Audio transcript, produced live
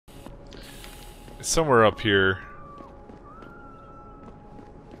It's somewhere up here.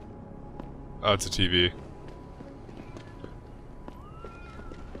 Oh, it's a TV.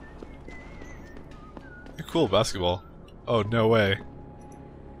 Cool, basketball. Oh, no way.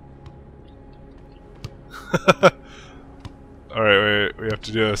 Alright, wait, we have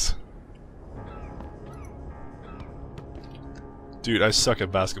to do this. Dude, I suck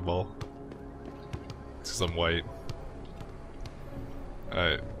at basketball. It's 'cause I'm white.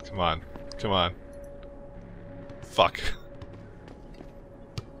 Alright, come on. Come on. Fuck.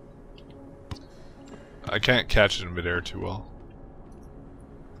 I can't catch it in midair too well.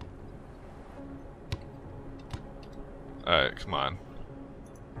 Alright, come on.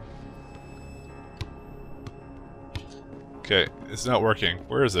 Okay, it's not working.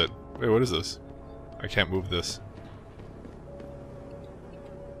 Where is it? Wait, what is this? I can't move this.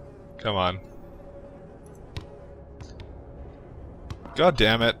 Come on. God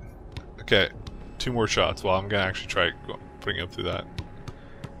damn it. Okay, 2 more shots. Well, I'm gonna actually try putting it up through that.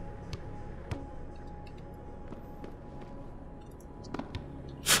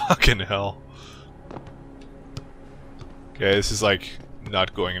 Fucking hell. Okay, this is like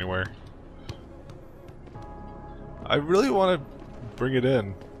not going anywhere. I really want to bring it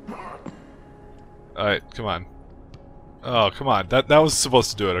in. Alright, come on. Oh, come on. That was supposed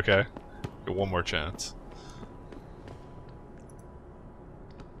to do it, okay? Get one more chance.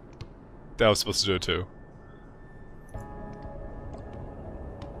 That was supposed to do it too.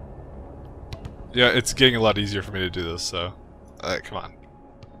 Yeah, it's getting a lot easier for me to do this, so... Alright, come on.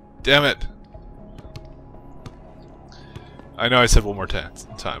 Damn it! I know I said one more time,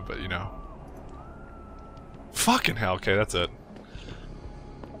 but you know. Fucking hell, okay, that's it.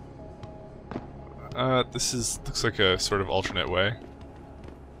 Looks like a sort of alternate way.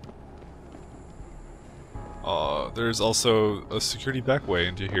 There's also a security back way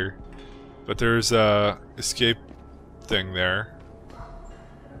into here. But there's a escape thing there.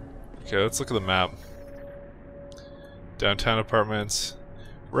 Okay, let's look at the map. Downtown apartments.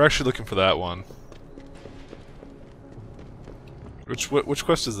 We're actually looking for that one. Which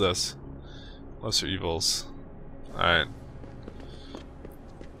quest is this? Lesser Evils. Alright.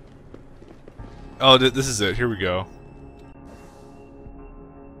 Oh, this is it. Here we go.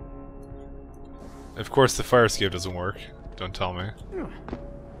 Of course the fire escape doesn't work. Don't tell me.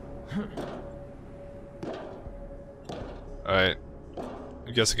 Alright.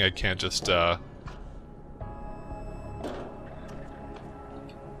 I'm guessing I can't just, Nope,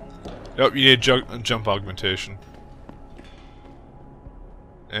 you need jump augmentation.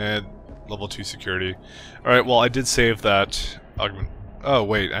 And level 2 security. Alright, well I did save that Oh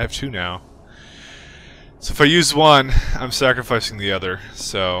wait, I have 2 now. So if I use one, I'm sacrificing the other.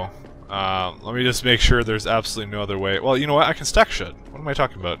 So, let me just make sure there's absolutely no other way. Well, you know what? I can stack shit. What am I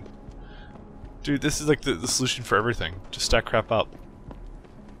talking about? Dude, this is like the solution for everything. Just stack crap up.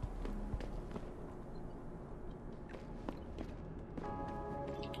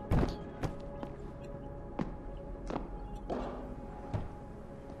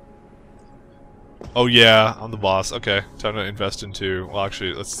 Oh yeah, I'm the boss. Okay, time to invest into... Well,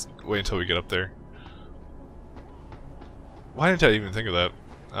 actually, let's wait until we get up there. Why didn't I even think of that?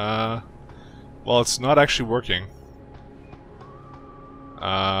 Well, it's not actually working.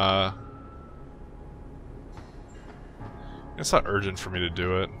 It's not urgent for me to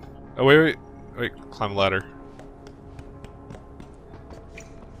do it. Oh, wait, climb a ladder.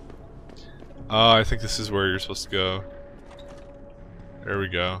 I think this is where you're supposed to go. There we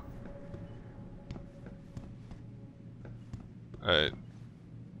go. Alright.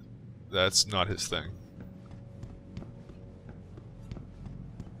 That's not his thing.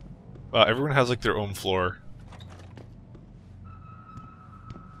 Wow, everyone has like their own floor.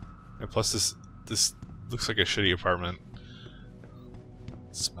 And plus this looks like a shitty apartment.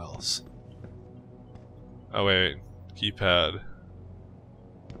 It smells. Oh wait, keypad.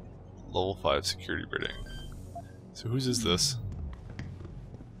 Level 5 security rating. So whose is this?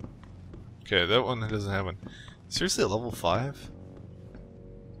 Okay, that one doesn't have one. Seriously, a level 5?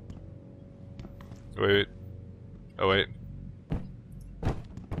 Wait. Oh wait.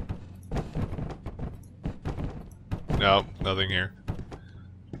 No, nothing here.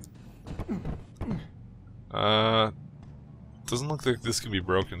 Doesn't look like this can be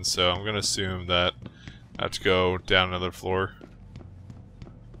broken, so I'm gonna assume that I have to go down another floor.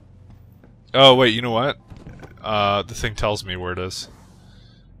 Oh wait, you know what? The thing tells me where it is.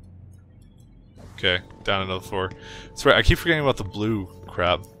 Okay, down another floor. That's right, I keep forgetting about the blue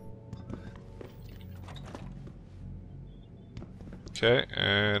crap. Okay,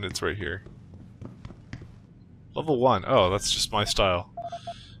 and it's right here. Level 1. Oh, that's just my style.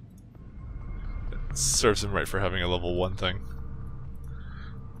 serves him right for having a level 1 thing.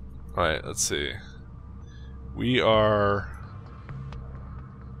 Alright, let's see. We are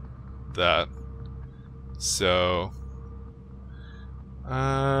that. So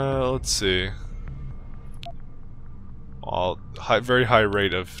let's see. Well, very high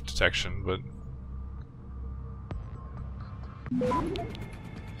rate of detection, but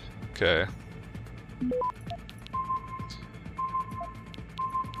okay.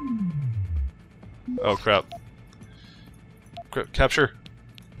 Oh crap. Capture!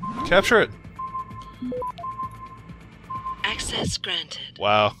 Capture it! Access granted.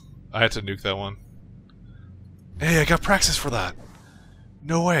 Wow. I had to nuke that one. Hey, I got praxis for that!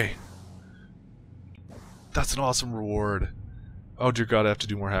 No way! That's an awesome reward. Oh dear god, I have to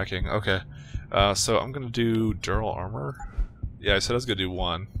do more hacking. Okay. So I'm gonna do durable armor. Yeah, I said I was gonna do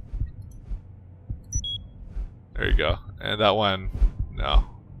 1. There you go. And that one, no.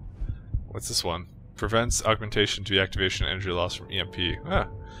 What's this one? Prevents augmentation to deactivation energy loss from EMP. Ah,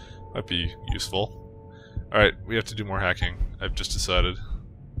 might be useful. Alright, we have to do more hacking. I've just decided.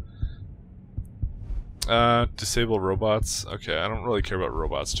 Disable robots. Okay, I don't really care about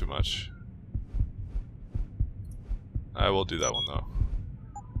robots too much. I will do that one though.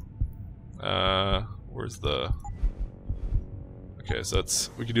 Where's the... Okay, so that's...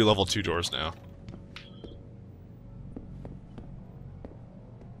 we can do level 2 doors now.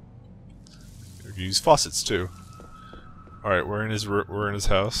 We can use faucets too. Alright, we're in his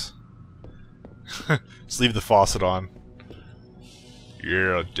house. Just leave the faucet on.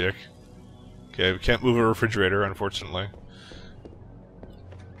 Yeah, dick. Okay, we can't move a refrigerator, unfortunately.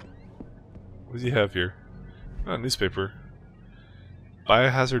 What does he have here? Oh, newspaper.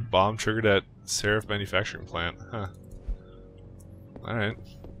 Biohazard bomb triggered at Seraph manufacturing plant. Huh. Alright.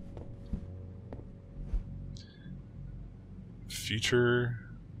 Future...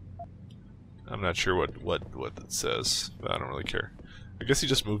 I'm not sure what it says, but I don't really care. I guess he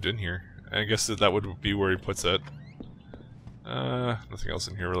just moved in here. I guess that would be where he puts it. Nothing else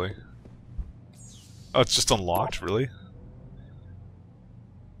in here, really. Oh, it's just unlocked, really?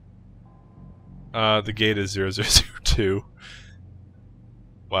 The gate is 0002.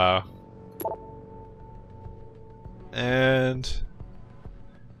 Wow. And...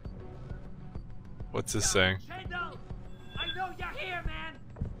 what's this saying? I know you're here, man!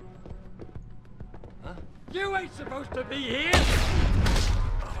 Huh? You ain't supposed to be here!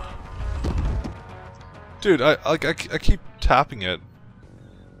 Dude, I keep tapping it.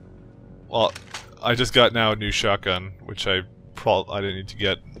 Well, I just got now a new shotgun, which I didn't need to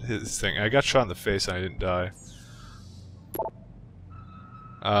get his thing. I got shot in the face and I didn't die.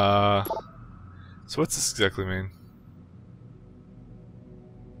 So what's this exactly mean?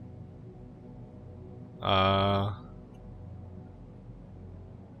 Alright.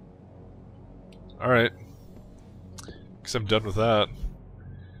 Guess I'm done with that.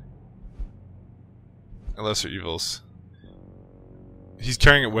 Lesser evils. He's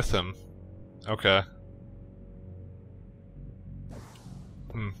carrying it with him. Okay.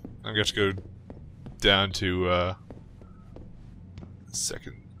 I'm gonna have to go down to,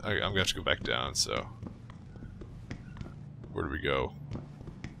 second. I'm gonna have to go back down, so... where do we go?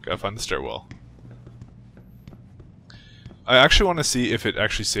 Gotta find the stairwell. I actually want to see if it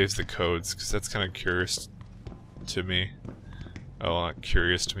actually saves the codes, because that's kind of curious to me. Oh, not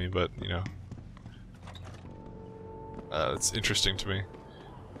curious to me, but, you know. It's interesting to me.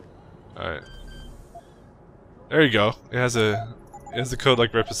 Alright. There you go. It has the code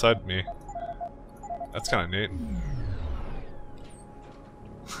like right beside me. That's kind of neat.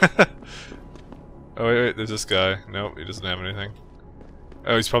 Oh wait, there's this guy. Nope, he doesn't have anything.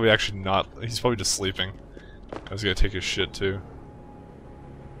 Oh, he's probably actually not. He's probably just sleeping. I was gonna take his shit too.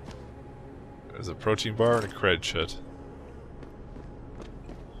 There's a protein bar and a cred shit.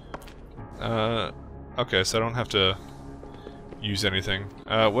 Okay, so I don't have to use anything.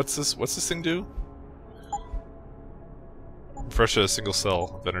 What's this thing do? Refresh a single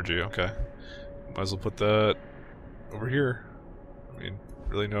cell of energy, okay. Might as well put that over here. I mean,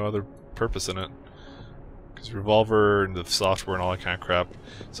 really no other purpose in it. Because revolver and the software and all that kind of crap.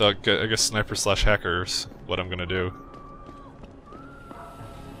 So I guess sniper slash hacker is what I'm gonna do.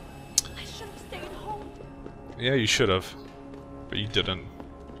 I should have stayed home. Yeah, you should have. But you didn't.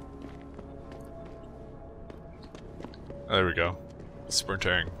 There we go.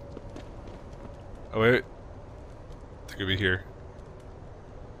 Sprinting. Oh wait. They could be here.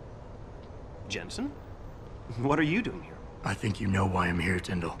 Jensen? What are you doing here? I think you know why I'm here,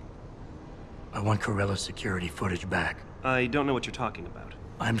 Tyndall. I want Corella's security footage back. I don't know what you're talking about.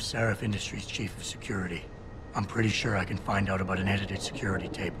 I'm Seraph Industries' chief of security. I'm pretty sure I can find out about an edited security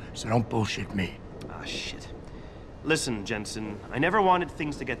tape, so don't bullshit me. Ah, shit. Listen, Jensen, I never wanted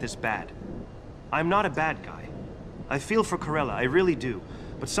things to get this bad. I'm not a bad guy. I feel for Corella, I really do.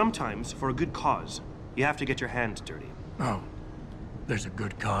 But sometimes, for a good cause, you have to get your hands dirty. Oh, there's a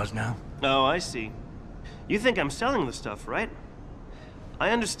good cause now? Oh, I see. You think I'm selling the stuff, right? I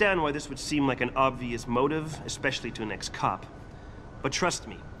understand why this would seem like an obvious motive, especially to an ex-cop. But trust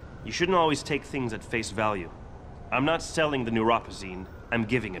me, you shouldn't always take things at face value. I'm not selling the neuropazine, I'm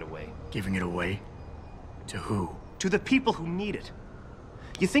giving it away. Giving it away? To who? To the people who need it.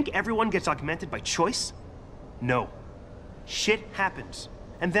 You think everyone gets augmented by choice? No. Shit happens.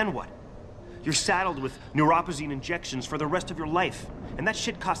 And then what? You're saddled with neuropazine injections for the rest of your life, and that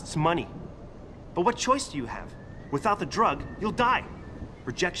shit costs money. But what choice do you have? Without the drug, you'll die.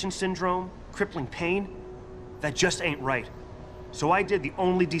 Rejection syndrome, crippling pain, that just ain't right. So I did the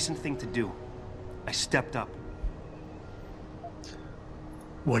only decent thing to do. I stepped up.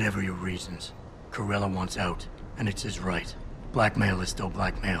 Whatever your reasons, Corella wants out, and it's his right. Blackmail is still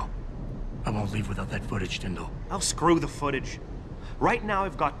blackmail. I won't leave without that footage, Tyndall. I'll screw the footage. Right now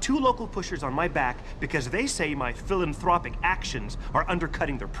I've got 2 local pushers on my back because they say my philanthropic actions are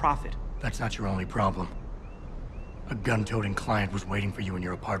undercutting their profit. That's not your only problem. A gun-toting client was waiting for you in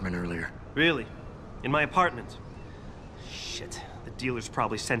your apartment earlier. Really? In my apartment? Shit, the dealers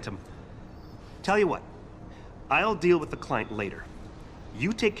probably sent him. Tell you what, I'll deal with the client later.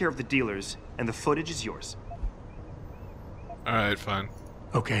 You take care of the dealers, and the footage is yours. Alright, fine.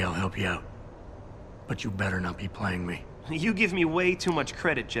 Okay, I'll help you out. But you better not be playing me. You give me way too much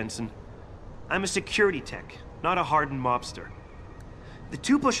credit, Jensen. I'm a security tech, not a hardened mobster. The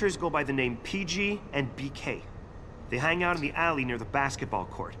 2 pushers go by the name PG and BK. They hang out in the alley near the basketball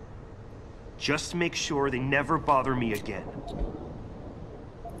court. Just make sure they never bother me again.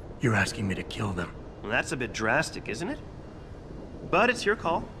 You're asking me to kill them. Well, that's a bit drastic, isn't it? But it's your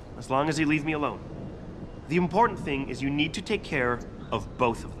call, as long as you leave me alone. The important thing is you need to take care of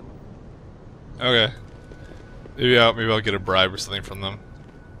both of them. Okay. Maybe I'll get a bribe or something from them.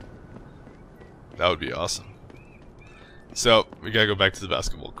 That would be awesome. So, we gotta go back to the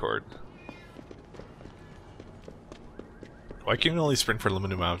basketball court. Why can you only sprint for a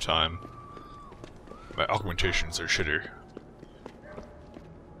limited amount of time? My augmentations are shitter.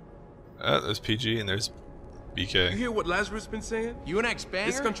 There's PG and there's BK. You hear what Lazarus been saying? You an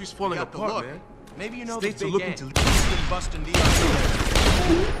ex-banger? This country's falling You got the apart, look. man. Maybe you know States the are big looking gang. to Houston, busting Dion.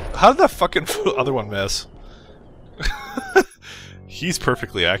 How did that fucking other one miss? He's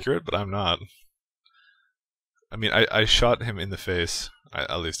perfectly accurate, but I'm not. I mean, I shot him in the face.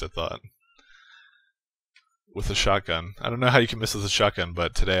 At least I thought. With a shotgun. I don't know how you can miss with a shotgun,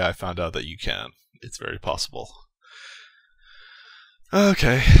 but today I found out that you can. It's very possible.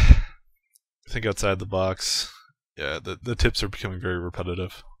 Okay. Think outside the box. Yeah, the tips are becoming very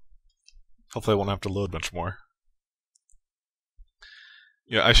repetitive. Hopefully I won't have to load much more.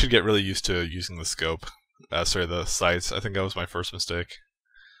 Yeah, I should get really used to using the scope. Sorry, the sights. I think that was my first mistake.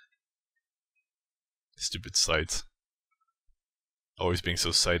 Stupid sights. Always being so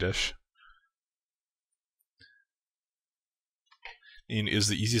sightish. It is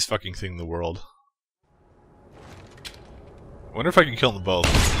the easiest fucking thing in the world. I wonder if I can kill them both.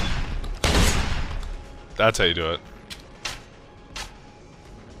 That's how you do it.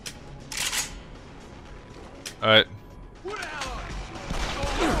 Alright. Go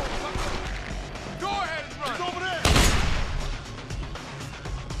ahead and run. It's over there.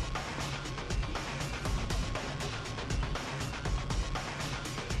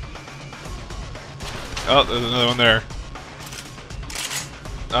 Oh, there's another one there.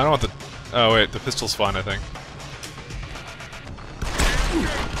 I don't want the... Oh wait, the pistol's fine, I think.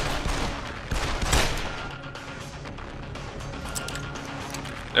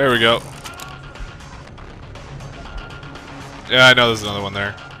 There we go. Yeah, I know there's another one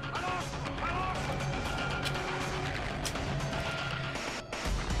there.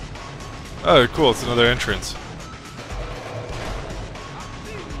 Oh, cool, it's another entrance.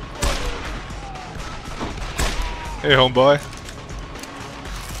 Hey, homeboy.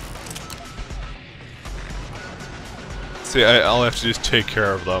 See, all I have to do is take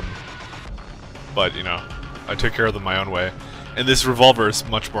care of them. But, you know, I take care of them my own way. And this revolver is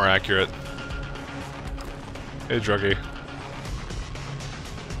much more accurate. Hey, druggie.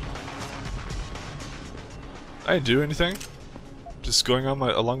 I didn't do anything. Just going on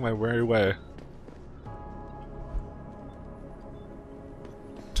along my merry way.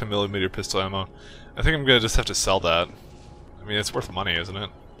 10mm pistol ammo. I think I'm gonna just have to sell that. I mean, it's worth money, isn't it?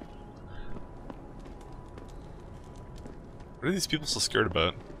 What are these people so scared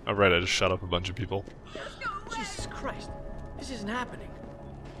about? Oh right, I just shot up a bunch of people. Jesus Christ. This isn't happening.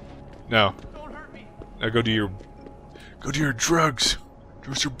 No. Don't hurt me. Now go do your drugs.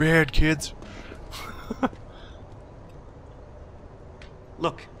 Drugs are bad, kids.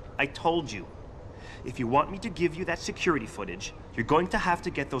 Look, I told you. If you want me to give you that security footage, you're going to have to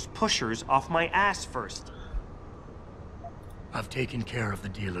get those pushers off my ass first. I've taken care of the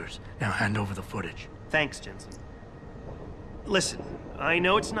dealers. Now hand over the footage. Thanks, Jensen. Listen, I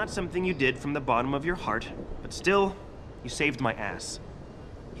know it's not something you did from the bottom of your heart, but still, you saved my ass.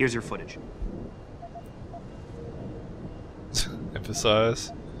 Here's your footage.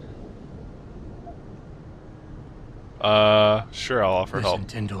 Emphasize. Sure, I'll offer help. Listen,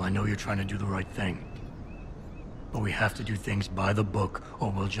 Tyndall, I know you're trying to do the right thing. But we have to do things by the book,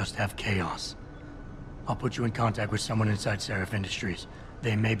 or we'll just have chaos. I'll put you in contact with someone inside Seraph Industries.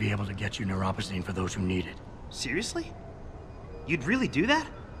 They may be able to get you neuropozyne for those who need it. Seriously? You'd really do that?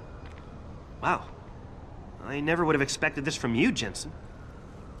 Wow. I never would have expected this from you, Jensen.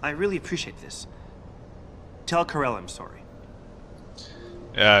 I really appreciate this. Tell Corella I'm sorry.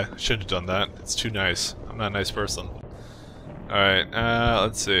 Yeah, I shouldn't have done that. It's too nice. I'm not a nice person. Alright,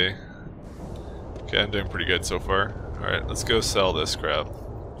 let's see. Okay, I'm doing pretty good so far. Alright, let's go sell this crap.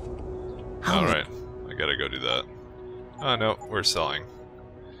 Alright, I gotta go do that. Oh no, we're selling.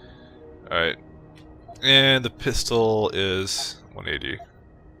 Alright. And the pistol is 180.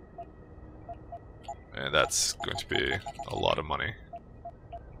 And that's going to be a lot of money.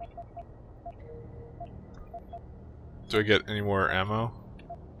 Do I get any more ammo?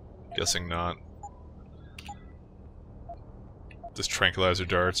 Guessing not. This tranquilizer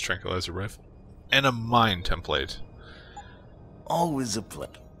darts, tranquilizer rifle, and a mine template. Always a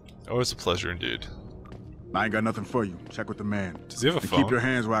pleasure. Always a pleasure indeed. I ain't got nothing for you. Check with the man. Does he have a And phone? keep your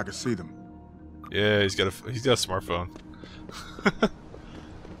hands where I can see them. Yeah, he's got a smartphone.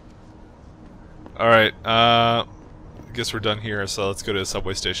 Alright, I guess we're done here, so let's go to the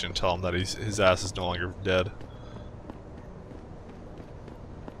subway station and tell him that his ass is no longer dead.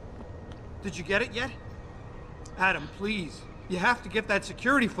 Did you get it yet? Adam, please. You have to get that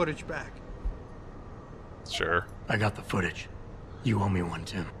security footage back. Sure. I got the footage. You owe me one,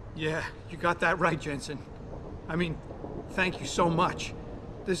 Tim. Yeah, you got that right, Jensen. I mean, thank you so much.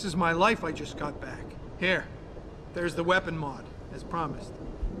 This is my life I just got back. Here, there's the weapon mod, as promised.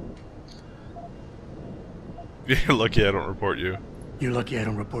 You're lucky I don't report you. You're lucky I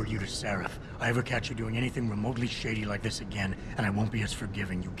don't report you to Seraph. I ever catch you doing anything remotely shady like this again, and I won't be as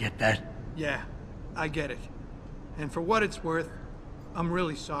forgiving. You get that? Yeah, I get it. And for what it's worth, I'm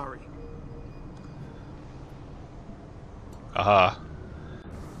really sorry. Aha.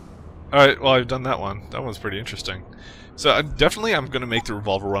 Alright, well I've done that one. That one's pretty interesting. So I'm gonna make the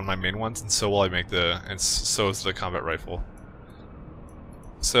revolver one my main ones, and so will I make so is the combat rifle.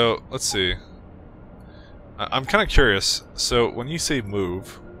 So, let's see. I'm kinda curious. So, when you say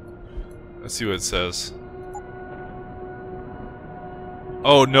move, let's see what it says.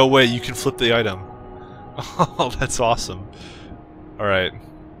 Oh, no way, you can flip the item. Oh, that's awesome. Alright.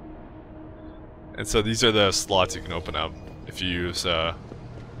 And so these are the slots you can open up if you use the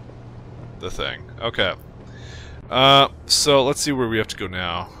thing. Okay. So let's see where we have to go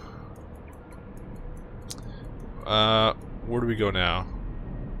now. Where do we go now?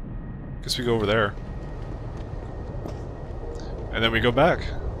 Guess we go over there. And then we go back.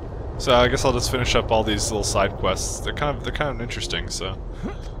 So I guess I'll just finish up all these little side quests. They're kind of interesting, so.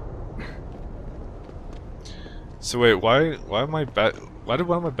 So wait, why did one of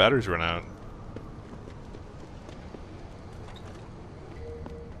my batteries run out?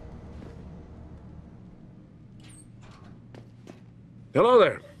 Hello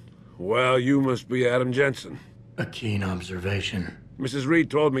there. Well, you must be Adam Jensen. A keen observation. Mrs.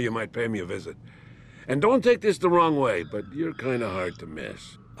 Reed told me you might pay me a visit. And don't take this the wrong way, but you're kind of hard to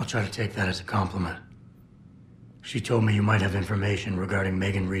miss. I'll try to take that as a compliment. She told me you might have information regarding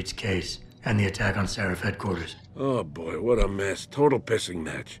Megan Reed's case and the attack on Seraph headquarters. Oh boy, what a mess. Total pissing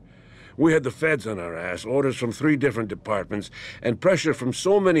match. We had the feds on our ass, orders from 3 different departments, and pressure from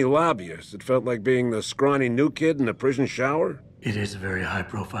so many lobbyists it felt like being the scrawny new kid in the prison shower. It is a very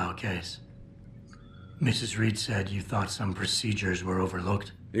high-profile case. Mrs. Reed said you thought some procedures were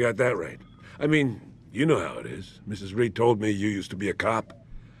overlooked. You got that right. I mean, you know how it is. Mrs. Reed told me you used to be a cop.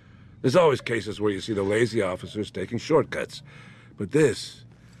 There's always cases where you see the lazy officers taking shortcuts. But this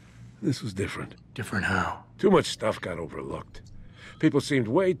was different. Different how? Too much stuff got overlooked. People seemed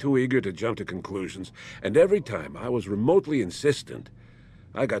way too eager to jump to conclusions, and every time I was remotely insistent,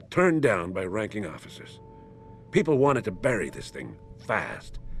 I got turned down by ranking officers. People wanted to bury this thing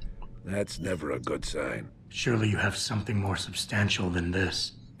fast. That's never a good sign. Surely you have something more substantial than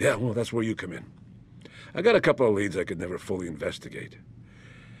this. Yeah, well, that's where you come in. I got a couple of leads I could never fully investigate.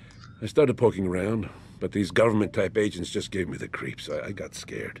 I started poking around, but these government-type agents just gave me the creeps. I got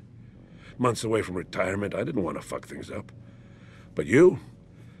scared. Months away from retirement, I didn't want to fuck things up. But you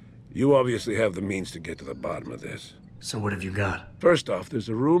obviously have the means to get to the bottom of this. So what have you got? First off, there's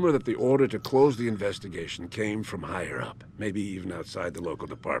a rumor that the order to close the investigation came from higher up, maybe even outside the local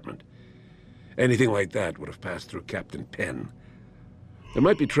department. Anything like that would have passed through Captain Penn. There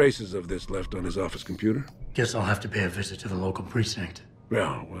might be traces of this left on his office computer. Guess I'll have to pay a visit to the local precinct.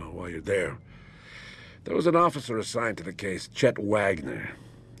 Well, while you're there, there was an officer assigned to the case, Chet Wagner.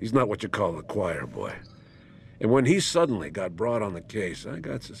 He's not what you call a choir boy. And when he suddenly got brought on the case, I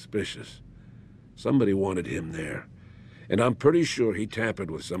got suspicious. Somebody wanted him there. And I'm pretty sure he tampered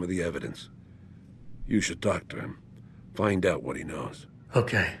with some of the evidence. You should talk to him. Find out what he knows.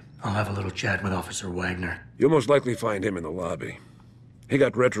 Okay, I'll have a little chat with Officer Wagner. You'll most likely find him in the lobby. He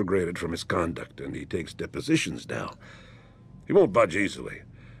got retrograded from his conduct, and he takes depositions now. He won't budge easily,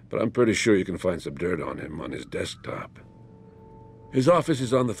 but I'm pretty sure you can find some dirt on him on his desktop. His office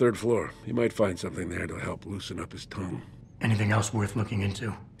is on the 3rd floor. You might find something there to help loosen up his tongue. Anything else worth looking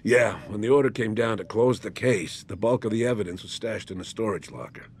into? Yeah, when the order came down to close the case, the bulk of the evidence was stashed in a storage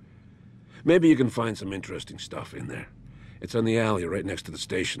locker. Maybe you can find some interesting stuff in there. It's on the alley right next to the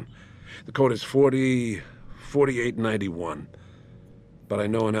station. The code is 4891. But I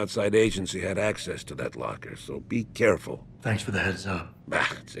know an outside agency had access to that locker, so be careful. Thanks for the heads up.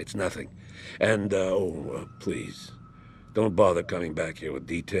 It's nothing. And, please, don't bother coming back here with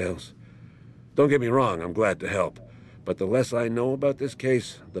details. Don't get me wrong, I'm glad to help. But the less I know about this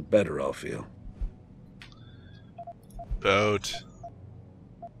case, the better I'll feel. Boat.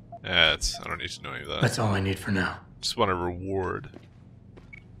 I don't need to know any of that. That's all I need for now. Just want a reward.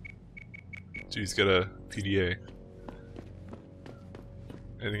 Dude's got a PDA.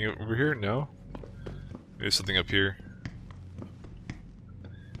 Anything over here? No? Maybe something up here.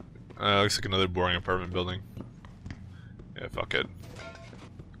 Looks like another boring apartment building. Yeah, fuck it.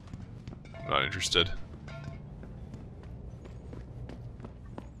 I'm not interested.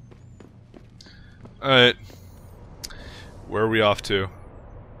 Alright. Where are we off to?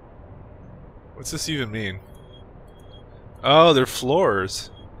 What's this even mean? Oh, they're floors.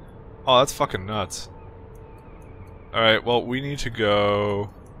 Oh, that's fucking nuts. Alright, well, we need to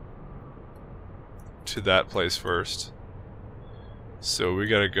go to that place first. So we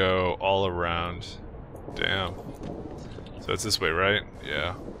gotta go all around. Damn. So it's this way, right?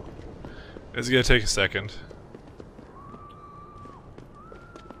 Yeah. It's gonna take a second.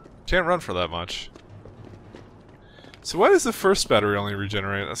 Can't run for that much. So why does the first battery only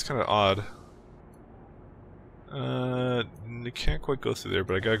regenerate? That's kind of odd. You can't quite go through there,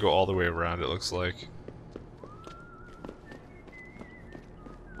 but I gotta go all the way around, it looks like.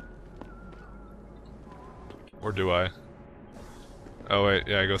 Or do I? Oh wait,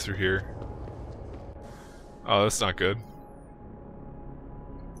 yeah, I go through here. Oh, that's not good.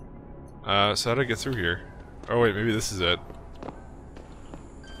 So how do I get through here? Oh wait, maybe this is it.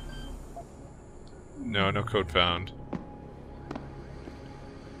 No, no code found.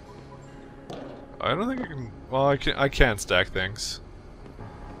 I don't think I can... Well, I can stack things.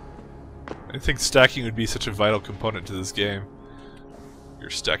 I think stacking would be such a vital component to this game.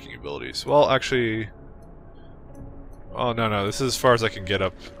 Your stacking abilities. Well, actually... Oh, no, this is as far as I can get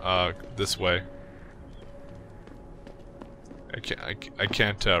up, this way. I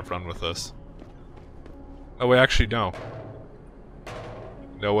can't run with this. Oh, wait, actually, no.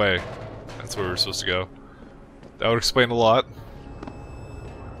 No way. That's where we're supposed to go. That would explain a lot.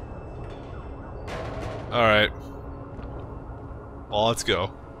 Alright. Well, let's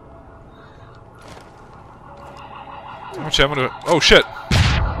go. Actually, I'm gonna... Oh, shit!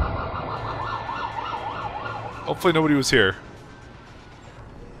 Hopefully nobody was here.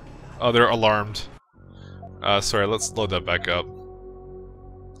 Oh, they're alarmed. Sorry, let's load that back up.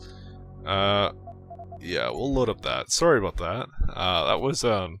 Yeah, we'll load up that. Sorry about that. That was,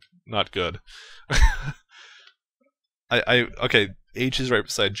 not good. Okay, H is right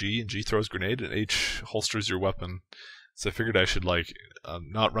beside G, and G throws grenade, and H holsters your weapon. So I figured I should, like,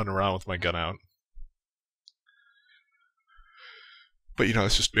 not run around with my gun out. But, you know,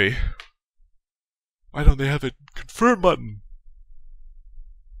 it's just me. Why don't they have a confirm button?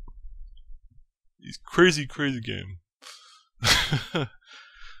 These crazy game.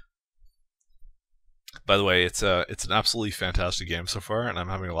 By the way, it's an absolutely fantastic game so far, and I'm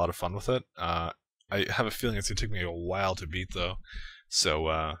having a lot of fun with it. I have a feeling it's gonna take me a while to beat, though.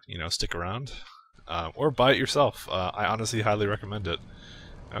 So, you know, stick around. Or buy it yourself. I honestly highly recommend it.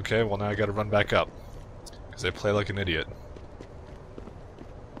 Okay, well now I gotta run back up. Because I play like an idiot.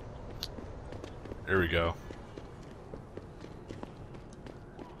 There we go.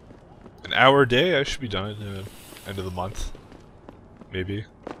 An hour a day? I should be done at the end of the month. Maybe.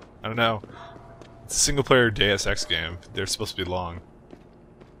 I don't know. It's a single-player Deus Ex game. They're supposed to be long.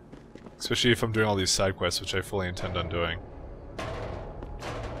 Especially if I'm doing all these side quests, which I fully intend on doing.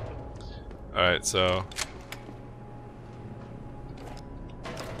 Alright, so...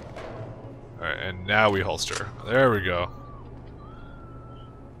 Alright, and now we holster. There we go.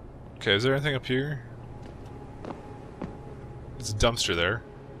 Okay, is there anything up here? There's a dumpster there.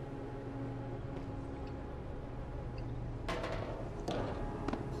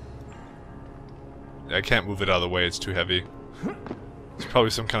 I can't move it out of the way, it's too heavy. There's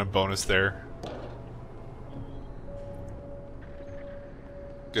probably some kind of bonus there.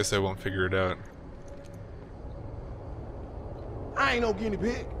 Guess I won't figure it out. I ain't no guinea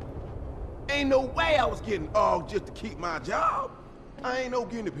pig. Ain't no way I was getting off just to keep my job. I ain't no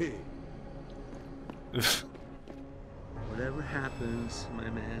guinea pig. Whatever happens, my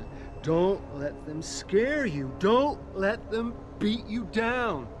man, don't let them scare you. Don't let them beat you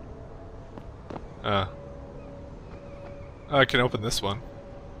down. I can open this one.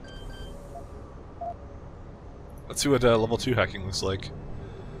 Let's see what level 2 hacking looks like.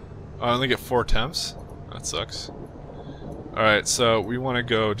 I only get 4 attempts? That sucks. Alright, so we want to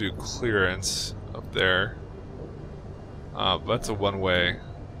go do clearance up there. But that's a one-way.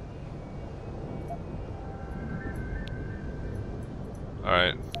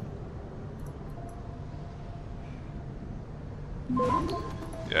 Alright.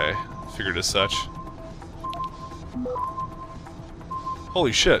 Yeah, I figured as such.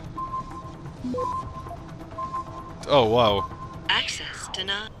 Holy shit. Oh, wow. Access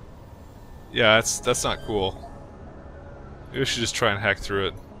denied. Yeah, that's not cool. Maybe we should just try and hack through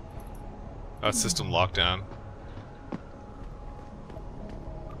it. System lockdown.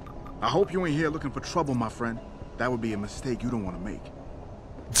 I hope you ain't here looking for trouble, my friend. That would be a mistake you don't want to make.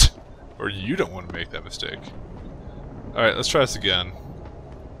 Or you don't want to make that mistake. Alright, let's try this again.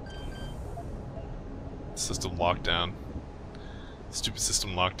 System lockdown. Stupid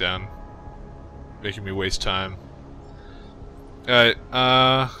system lockdown. Making me waste time. Alright,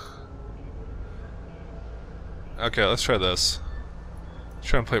 okay, let's try this. Let's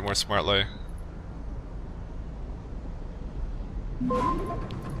try and play it more smartly.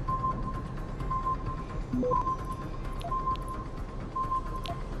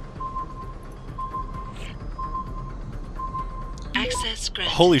 Access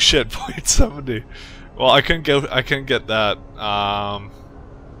granted. Holy shit, 0.70. Well, I couldn't get that.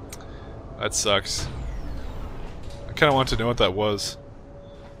 That sucks. I kinda want to know what that was.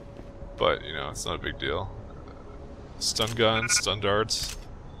 But, you know, it's not a big deal. Stun gun, stun darts.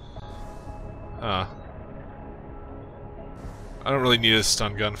 I don't really need a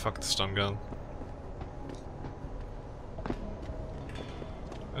stun gun, fuck the stun gun.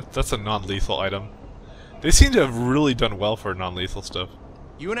 That's a non-lethal item. They seem to have really done well for non-lethal stuff.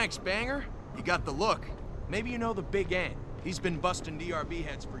 You an ex-banger? You got the look. Maybe you know the Big N. He's been busting DRB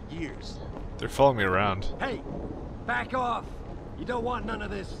heads for years. They're following me around. Hey, back off. You don't want none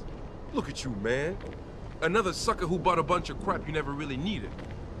of this. Look at you, man. Another sucker who bought a bunch of crap you never really needed.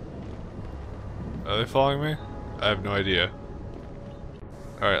 Are they following me? I have no idea.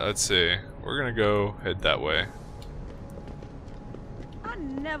 Alright, let's see. We're gonna go head that way. I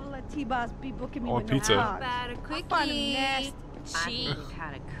never let T-Boss be booking me I want with no pizza. hog. About a I quickie. find him nasty. I think you're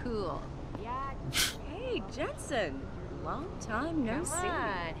kind of cool. Yeah. Hey, Jensen. Long time no see. Come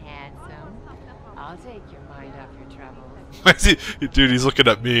on, handsome. I'll take your mind off your troubles. I see, dude, he's looking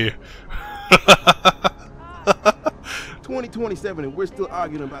at me. 2027 and we're still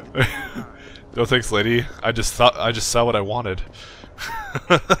arguing about it. No thanks, lady. I just saw what I wanted.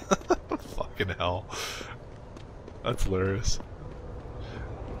 Fucking hell. That's hilarious.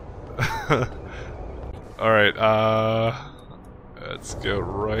 Alright, let's go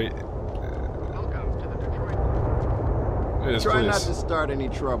right. Yes, Try please. not to start any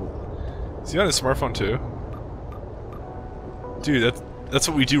trouble. Is he on his smartphone too? Dude, that's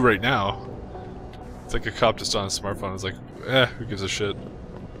what we do right now. It's like a cop just on his smartphone. It's like, who gives a shit?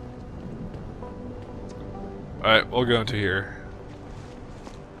 Alright, we'll go into here.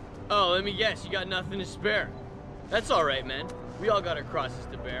 Oh, let me guess, you got nothing to spare. That's alright, man. We all got our crosses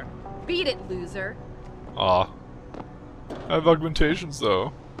to bear. Beat it, loser. Aw. I have augmentations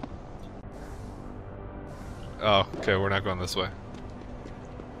though. Oh, okay, we're not going this way.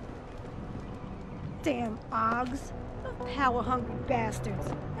 Damn Oggs. Those power-hungry bastards.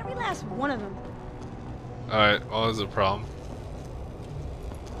 Every last one of them. Alright, well, there's a problem.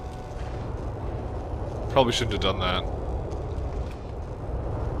 Probably shouldn't have done that.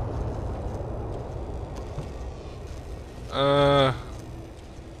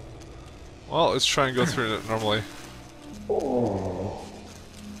 Well, let's try and go through it normally.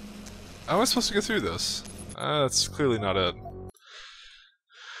 How am I supposed to get through this? That's clearly not it.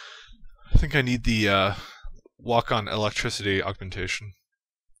 I think I need the walk-on electricity augmentation.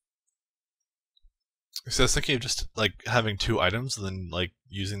 So I was thinking of just like having 2 items and then like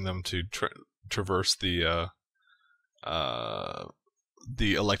using them to traverse the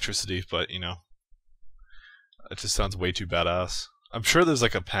electricity, but you know, it just sounds way too badass. I'm sure there's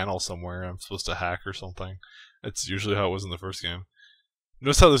like a panel somewhere I'm supposed to hack or something. It's usually how it was in the first game.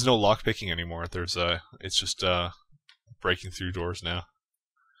 Notice how there's no lockpicking anymore. There's it's just breaking through doors now.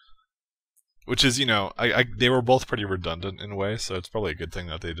 Which is, you know, they were both pretty redundant in a way, so it's probably a good thing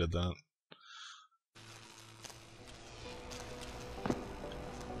that they did that.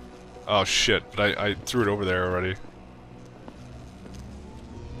 Oh shit, but I threw it over there already.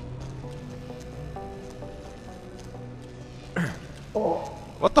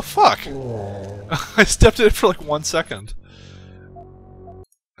 What the fuck? I stepped in it for like 1 second.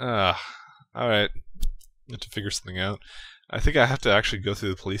 Alright. I have to figure something out. I think I have to actually go through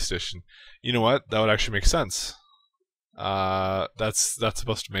the police station. You know what? That would actually make sense. That's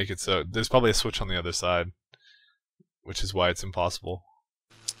supposed to make it so there's probably a switch on the other side, which is why it's impossible.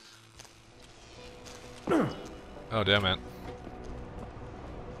 Oh damn it.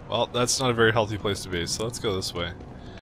 Well, that's not a very healthy place to be, so let's go this way.